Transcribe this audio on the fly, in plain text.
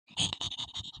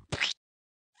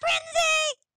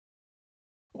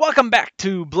Welcome back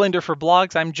to Blender for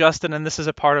Blogs. I'm Justin, and this is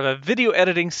a part of a video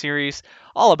editing series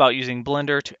all about using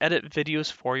Blender to edit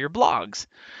videos for your blogs.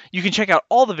 You can check out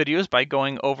all the videos by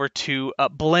going over to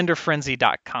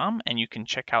blenderfrenzy.com, and you can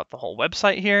check out the whole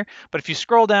website here. But if you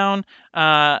scroll down,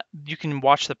 you can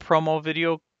watch the promo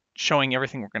video showing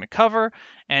everything we're going to cover.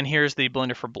 And here's the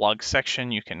Blender for Blogs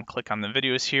section. You can click on the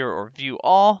videos here or view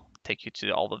all, take you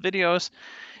to all the videos.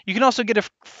 You can also get a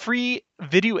free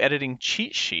video editing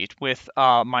cheat sheet with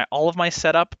all of my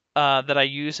setup that I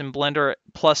use in Blender,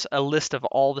 plus a list of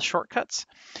all the shortcuts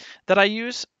that I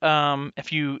use.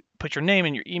 If you put your name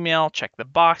and your email, check the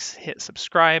box, hit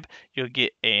subscribe, you'll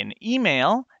get an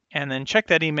email, and then check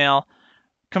that email,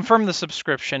 confirm the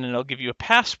subscription, and it'll give you a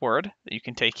password that you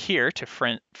can take here to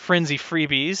Frenzy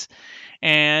Freebies,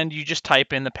 and you just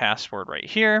type in the password right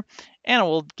here, and it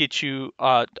will get you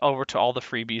over to all the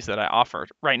freebies that I offer.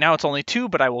 Right now it's only 2,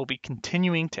 but I will be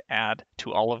continuing to add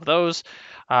to all of those,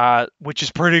 which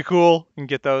is pretty cool. You can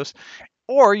get those.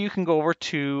 Or you can go over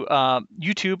to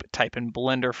YouTube, type in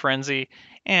Blender Frenzy,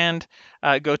 and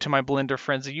go to my Blender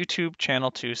Frenzy YouTube channel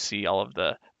to see all of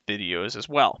the videos as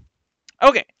well.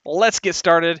 Okay, let's get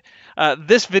started.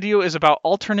 This video is about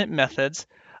alternate methods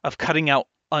of cutting out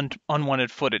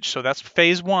unwanted footage. So that's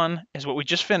phase 1, is what we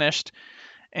just finished,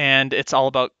 and it's all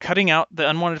about cutting out the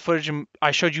unwanted footage, and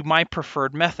I showed you my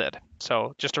preferred method.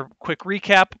 So just a quick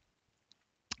recap.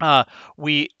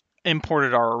 We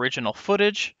imported our original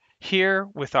footage here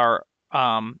with our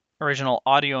original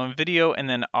audio and video, and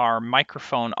then our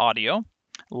microphone audio,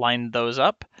 lined those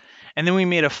up, and then we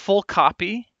made a full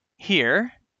copy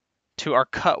here to our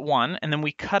cut 1, and then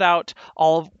we cut out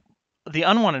all of the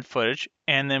unwanted footage,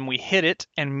 and then we hit it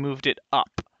and moved it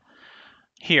up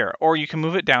here, or you can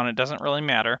move it down, it doesn't really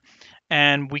matter.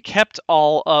 And we kept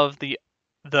all of the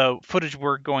footage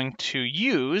we're going to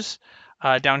use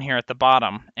down here at the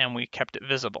bottom, and we kept it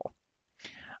visible.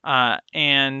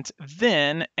 And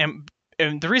the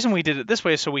reason we did it this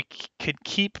way is so we could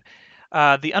keep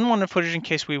the unwanted footage in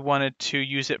case we wanted to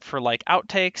use it for like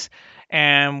outtakes,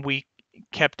 and we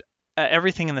kept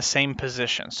everything in the same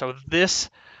position. So this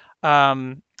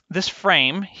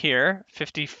frame here,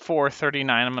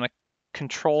 5439, I'm going to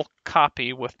control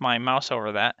copy with my mouse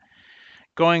over that.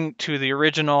 Going to the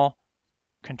original,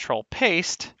 control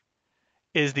paste,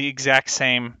 is the exact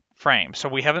same frame. So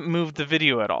we haven't moved the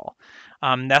video at all.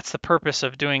 That's the purpose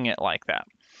of doing it like that.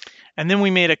 And then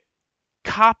we made a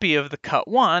copy of the cut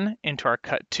 1 into our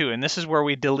cut 2, and this is where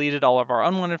we deleted all of our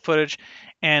unwanted footage,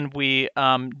 and we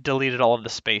deleted all of the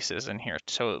spaces in here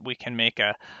so that we can make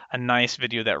a nice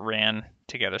video that ran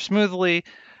together smoothly,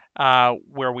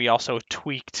 where we also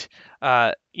tweaked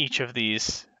each of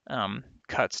these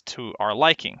cuts to our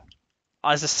liking.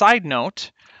 As a side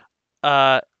note,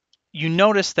 you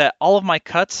notice that all of my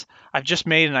cuts I've just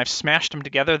made and I've smashed them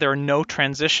together. There are no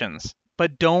transitions.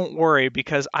 But don't worry,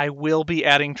 because I will be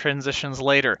adding transitions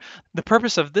later. The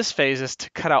purpose of this phase is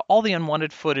to cut out all the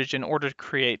unwanted footage in order to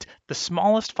create the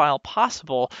smallest file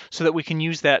possible so that we can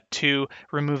use that to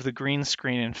remove the green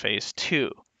screen in phase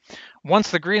 2. Once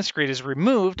the green screen is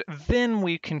removed, then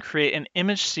we can create an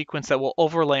image sequence that will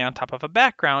overlay on top of a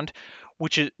background,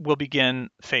 which will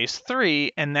begin phase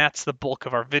 3, and that's the bulk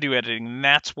of our video editing. And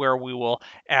that's where we will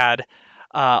add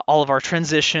all of our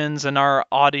transitions and our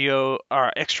audio,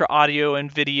 our extra audio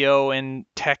and video and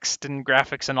text and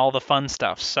graphics and all the fun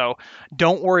stuff. So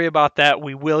don't worry about that.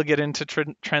 We will get into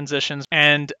transitions,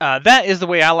 and that is the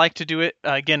way I like to do it.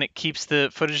 Again, it keeps the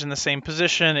footage in the same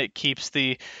position. It keeps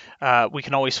we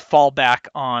can always fall back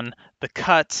on the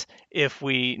cuts if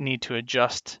we need to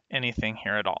adjust anything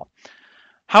here at all.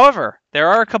 However, there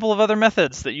are a couple of other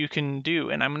methods that you can do,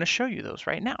 and I'm going to show you those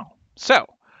right now. So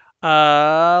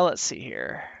let's see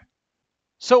here.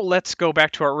 So let's go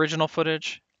back to our original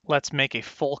footage. Let's make a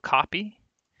full copy,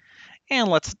 and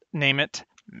let's name it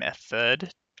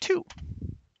Method 2.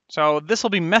 So this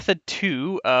will be Method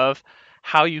 2 of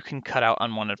how you can cut out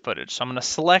unwanted footage. So I'm going to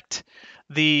select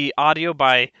the audio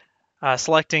by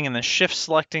selecting and then shift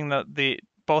selecting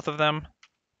both of them.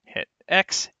 Hit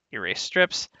X, erase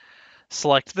strips.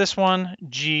 Select this one,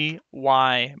 G,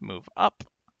 Y, move up.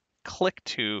 Click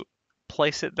to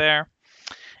place it there,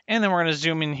 and then we're going to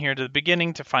zoom in here to the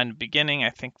beginning to find the beginning. I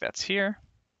think that's here.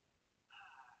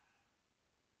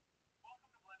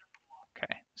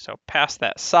 Okay, so past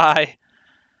that sigh,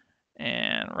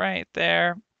 and right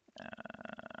there.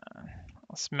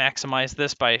 Let's maximize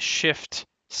this by Shift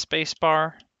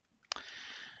Spacebar,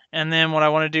 and then what I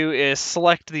want to do is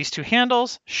select these 2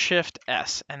 handles, Shift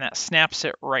S, and that snaps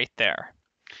it right there.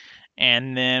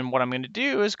 And then what I'm going to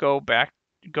do is go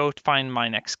find my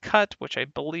next cut, which I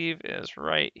believe is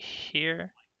right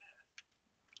here.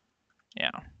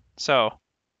 Yeah. So,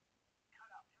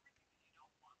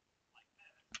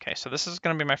 okay, so this is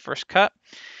going to be my first cut.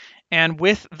 And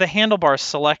with the handlebars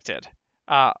selected,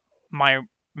 my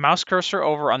mouse cursor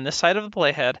over on this side of the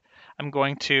playhead, I'm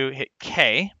going to hit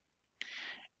K.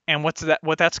 And what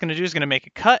that's going to do is going to make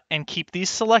a cut and keep these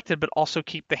selected, but also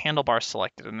keep the handlebars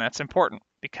selected. And that's important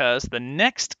because the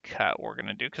next cut we're going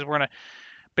to do, because we're going to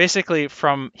basically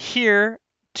from here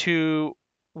to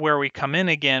where we come in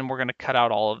again, we're going to cut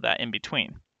out all of that in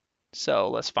between. So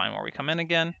let's find where we come in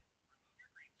again.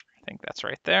 I think that's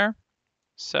right there.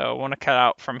 So I want to cut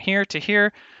out from here to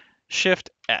here, Shift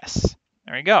S.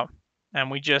 There we go. And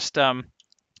we just,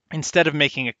 instead of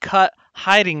making a cut,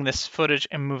 hiding this footage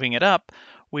and moving it up,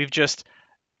 we've just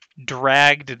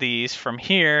dragged these from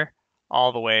here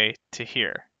all the way to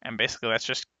here. And basically that's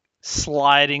just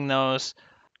sliding those,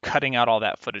 cutting out all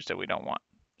that footage that we don't want.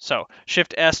 So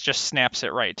Shift S just snaps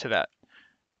it right to that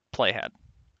playhead.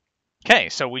 Okay,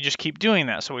 so we just keep doing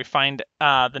that. So we find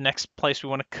the next place we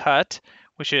want to cut,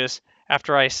 which is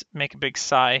after I make a big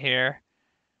sigh here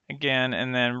again,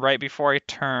 and then right before I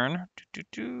turn,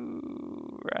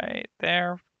 right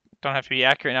there. Don't have to be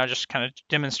accurate now, just kind of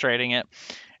demonstrating it.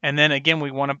 And then again,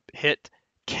 we want to hit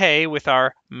K with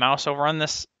our mouse over on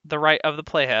the right of the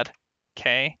playhead.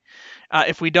 K.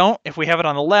 If we have it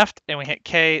on the left and we hit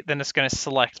K, then it's going to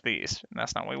select these. And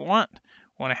that's not what we want.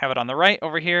 We want to have it on the right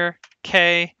over here.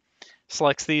 K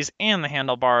selects these and the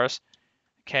handlebars.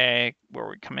 Okay, where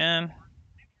we come in.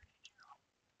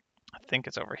 I think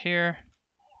it's over here.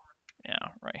 Yeah,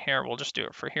 right here. We'll just do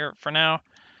it for here for now.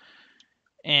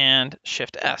 And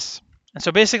Shift S. And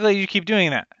so basically you keep doing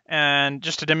that. And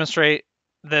just to demonstrate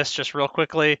this just real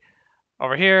quickly,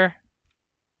 over here,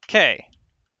 K.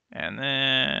 And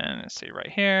then, let's see, right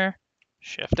here,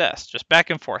 Shift S. Just back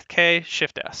and forth, K,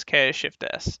 Shift S, K, Shift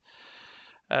S.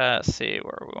 Let's see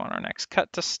where we want our next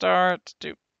cut to start.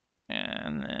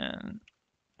 And then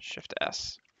Shift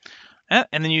S. And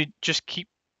then you just keep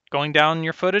going down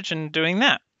your footage and doing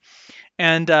that.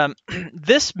 And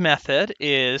this method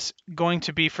is going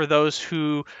to be for those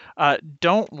who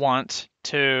don't want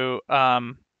to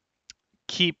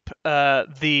keep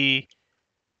the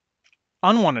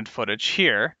unwanted footage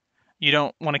here. You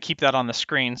don't want to keep that on the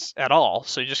screens at all,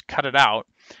 so you just cut it out.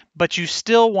 But you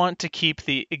still want to keep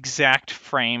the exact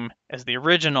frame as the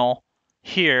original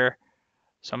here.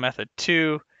 So method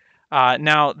 2.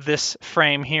 Now this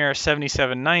frame here,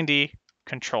 7790,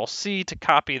 Control C to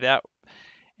copy that,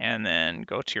 and then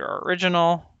go to your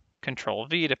original, Control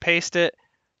V to paste it.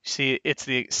 See, it's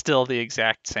still the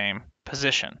exact same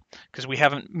position because we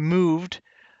haven't moved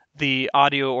the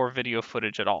audio or video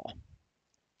footage at all.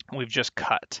 We've just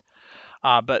cut.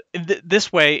 But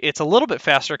this way, it's a little bit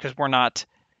faster because we're not,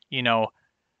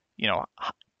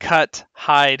 cut,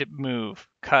 hide, move,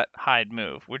 cut, hide,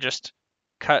 move. We're just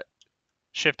cut,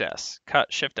 Shift S,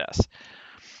 cut, Shift S.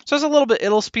 So it's a little bit,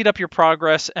 it'll speed up your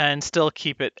progress and still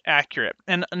keep it accurate.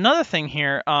 And another thing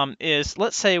here is,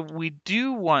 let's say we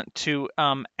do want to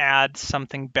add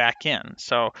something back in.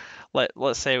 So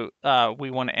let's say we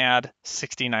want to add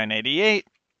 6988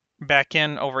 back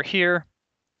in over here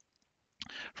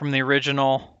from the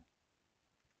original.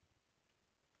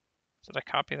 Did I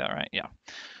copy that right? Yeah.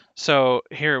 So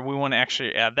here we want to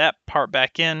actually add that part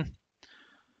back in.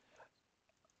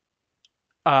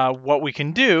 What we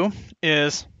can do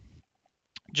is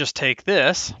just take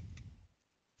this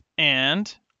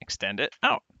and extend it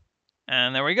out.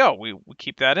 And there we go. We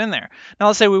keep that in there. Now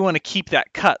let's say we want to keep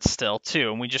that cut still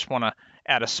too, and we just want to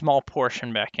add a small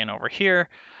portion back in over here.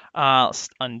 Let's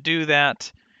undo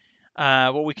that.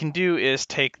 What we can do is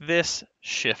take this,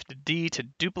 Shift D to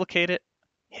duplicate it,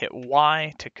 hit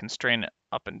Y to constrain it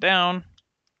up and down.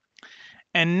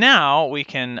 And now we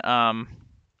can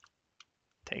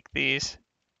take these,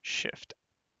 Shift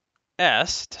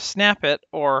S to snap it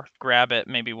or grab it.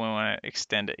 Maybe we want to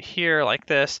extend it here like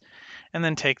this, and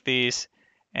then take these,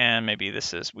 and maybe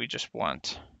we just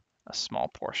want a small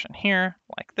portion here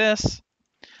like this.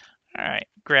 All right,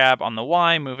 grab on the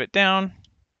Y, move it down,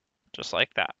 just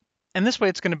like that. And this way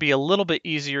it's going to be a little bit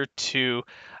easier to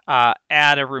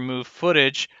add or remove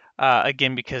footage,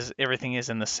 again, because everything is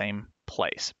in the same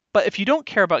place. But if you don't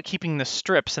care about keeping the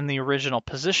strips in the original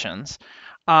positions,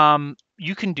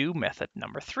 you can do method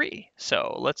number 3.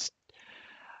 So let's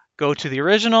go to the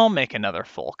original, make another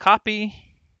full copy,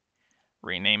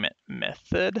 rename it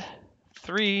method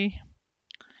 3,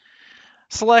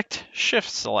 select, Shift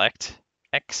select,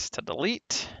 X to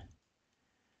delete,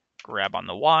 grab on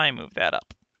the Y, move that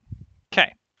up.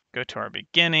 Okay, go to our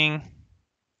beginning.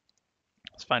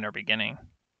 Let's find our beginning.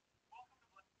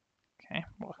 Okay,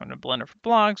 welcome to Blender for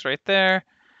Blogs right there.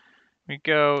 we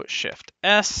go Shift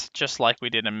S, just like we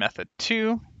did in method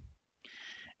 2.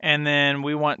 And then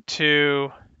we want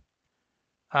to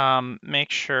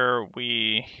make sure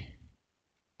we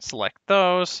select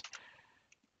those,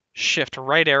 Shift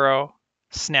right arrow,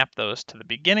 snap those to the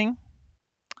beginning.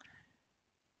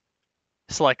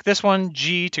 Select this one,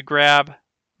 G to grab,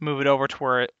 move it over to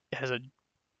where it has a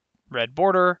red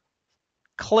border,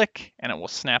 click, and it will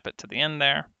snap it to the end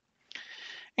there.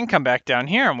 And come back down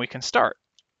here and we can start.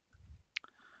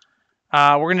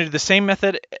 We're going to do the same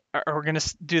method, or we're going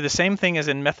to do the same thing as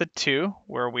in method 2,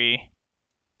 where we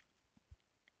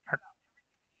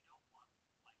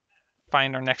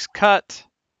find our next cut.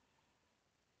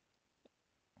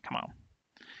 Come on.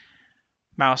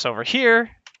 Mouse over here,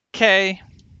 K.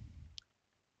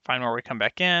 Find where we come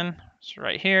back in. It's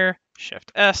right here,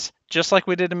 Shift S, just like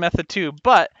we did in method 2.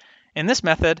 But in this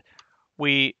method,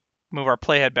 we move our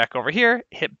playhead back over here,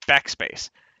 hit backspace.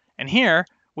 And here,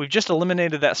 we've just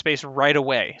eliminated that space right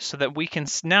away so that we can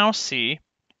now see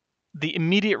the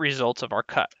immediate results of our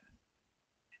cut.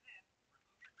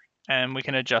 And we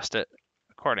can adjust it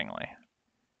accordingly.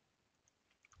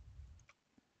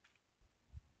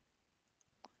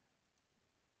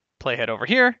 Playhead over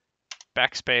here,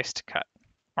 backspace to cut,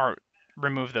 or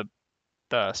remove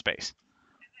the space.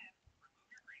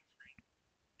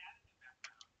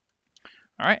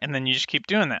 All right, and then you just keep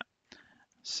doing that.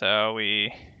 So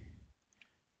we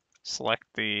select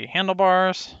the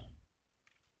handlebars.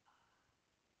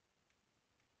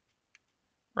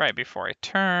 Right before I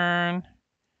turn,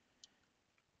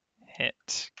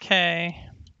 hit K,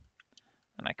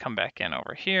 and I come back in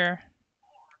over here.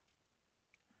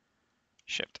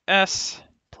 Shift S,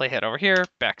 playhead over here,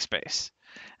 backspace.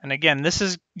 And again, this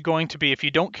is going to be, if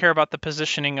you don't care about the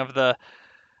positioning of the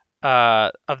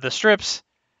strips,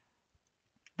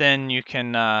 then you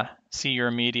can see your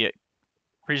immediate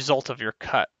result of your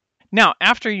cut. Now,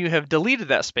 after you have deleted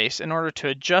that space, in order to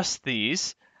adjust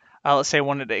these, let's say I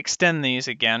wanted to extend these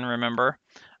again, remember,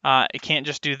 it can't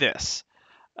just do this.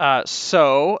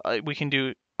 So we can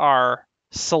do our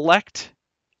select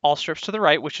all strips to the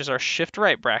right, which is our shift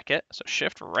right bracket. So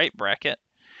shift right bracket,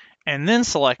 and then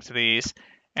select these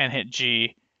and hit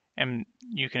G, and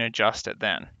you can adjust it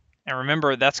then. And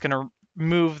remember, that's going to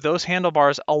move those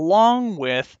handlebars along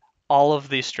with all of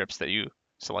these strips that you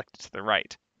selected to the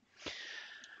right.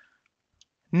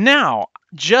 Now,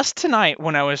 just tonight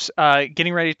when I was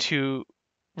getting ready to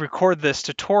record this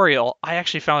tutorial, I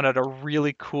actually found out a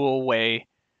really cool way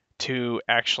to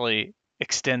actually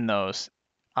extend those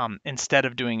instead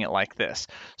of doing it like this.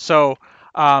 So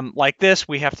like this,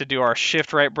 we have to do our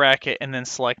shift right bracket and then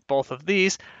select both of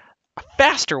these. A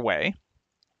faster way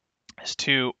is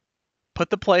to put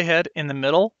the playhead in the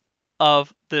middle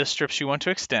of the strips you want to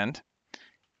extend,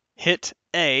 hit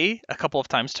A couple of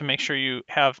times to make sure you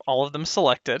have all of them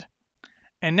selected.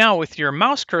 And now with your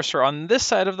mouse cursor on this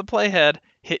side of the playhead,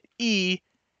 hit E,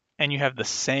 and you have the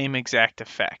same exact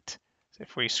effect. So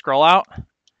if we scroll out,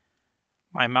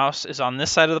 my mouse is on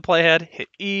this side of the playhead, hit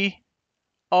E.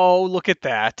 Oh, look at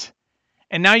that.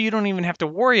 And now you don't even have to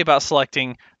worry about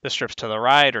selecting the strips to the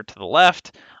right or to the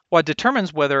left. What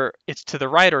determines whether it's to the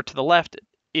right or to the left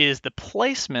is the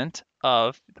placement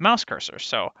of the mouse cursor.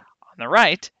 So on the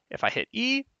right, if I hit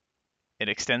E, it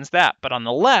extends that. But on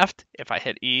the left, if I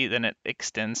hit E, then it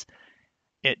extends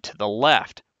it to the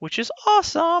left, which is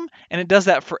awesome. And it does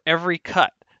that for every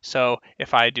cut. So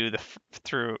if I do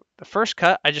through the first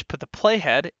cut, I just put the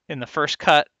playhead in the first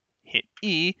cut, hit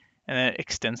E, and then it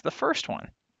extends the first one.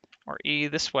 Or E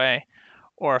this way.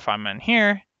 Or if I'm in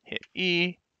here, hit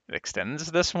E, it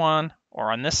extends this one.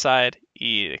 Or on this side,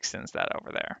 E, it extends that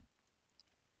over there.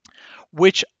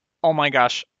 Which, oh my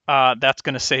gosh, that's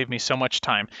going to save me so much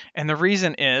time. And the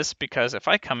reason is because if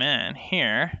I come in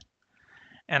here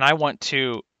and I want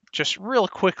to just real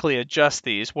quickly adjust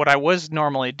these, what I was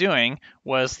normally doing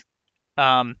was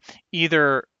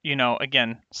either,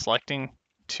 again, selecting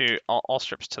to all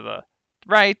strips to the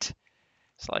right,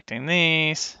 selecting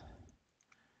these,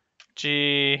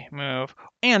 G, move,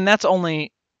 and that's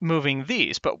only moving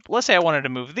these. But let's say I wanted to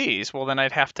move these, well then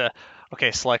I'd have to,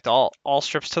 select all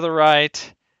strips to the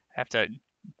right, I have to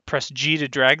press G to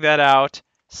drag that out,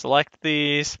 select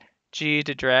these, G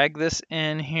to drag this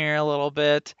in here a little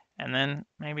bit, and then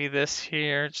maybe this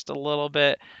here just a little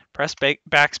bit, press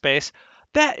backspace.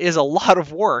 That is a lot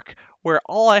of work where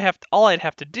all I'd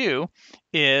have to do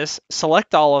is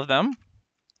select all of them,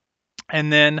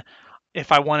 and then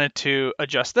if I wanted to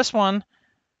adjust this one,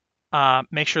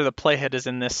 make sure the playhead is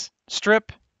in this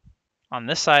strip. On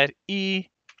this side, E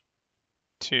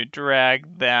to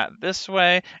drag that this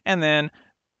way, and then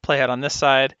playhead on this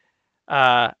side,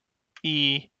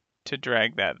 E to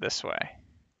drag that this way.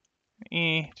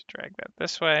 E to drag that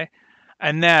this way.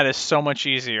 And that is so much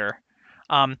easier.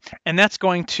 And that's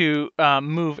going to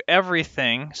move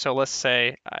everything. So let's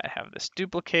say I have this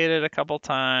duplicated a couple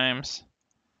times.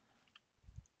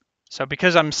 So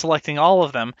because I'm selecting all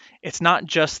of them, it's not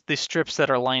just the strips that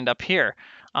are lined up here.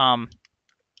 Let's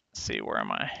see, where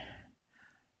am I?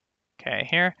 Okay,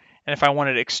 here. And if I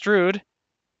wanted to extrude,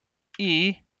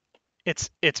 E, it's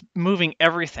moving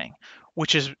everything,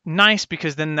 which is nice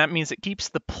because then that means it keeps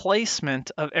the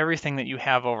placement of everything that you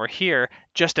have over here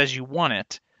just as you want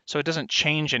it. So it doesn't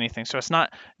change anything. So it's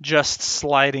not just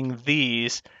sliding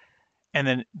these and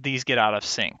then these get out of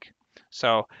sync.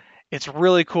 So it's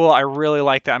really cool. I really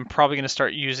like that. I'm probably going to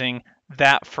start using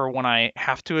that for when I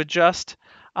have to adjust.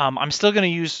 I'm still going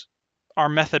to use our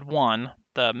method 1,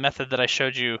 the method that I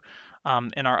showed you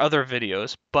in our other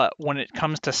videos. But when it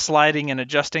comes to sliding and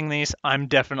adjusting these, I'm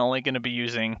definitely going to be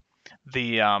using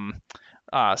the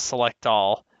select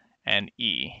all and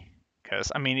E.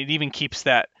 Because, I mean, it even keeps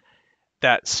that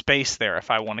space there if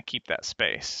I want to keep that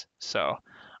space. So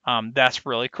that's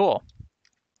really cool.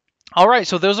 All right,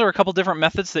 so those are a couple different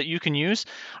methods that you can use.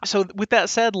 So with that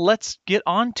said, let's get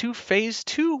on to phase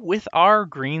 2 with our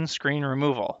green screen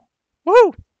removal.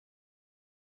 Woo!